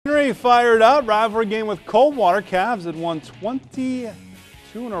Henry fired up. Rivalry game with Coldwater. Cavs had won 22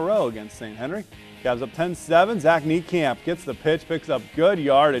 in a row against St. Henry. Cavs up 10-7. Zach Niekamp gets the pitch, picks up good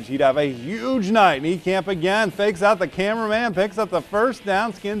yardage. He'd have a huge night. Niekamp again fakes out the cameraman, picks up the first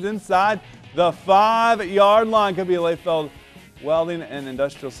down, skins inside the 5-yard line. Could be a Layfeld Welding and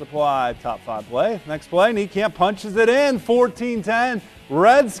Industrial Supply top 5 play. Next play, Niekamp punches it in. 14-10.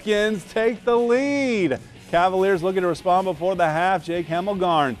 Redskins take the lead. Cavaliers looking to respond before the half. Jake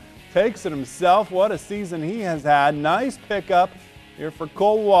Hemmelgarn takes it himself. What a season he has had. Nice pickup here for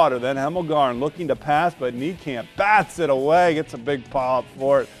Coldwater. Then Hemmelgarn looking to pass, but Niekamp bats it away. Gets a big pop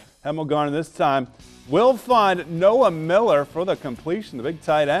for it. Hemmelgarn this time will find Noah Miller for the completion. The big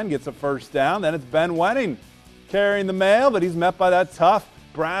tight end gets a first down. Then it's Ben Wenning carrying the mail, but he's met by that tough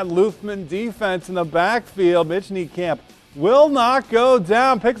Brad Luthman defense in the backfield. Mitch Niekamp will not go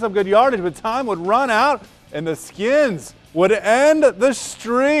down. Picks up good yardage, but time would run out, and the Skins would end the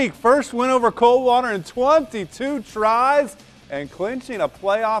streak. First win over Coldwater in 22 tries and clinching a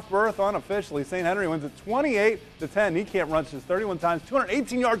playoff berth unofficially. St. Henry wins it 28-10. Niekamp runs just 31 times,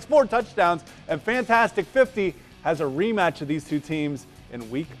 218 yards, 4 touchdowns, and Fantastic 50 has a rematch of these two teams in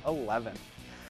Week 11.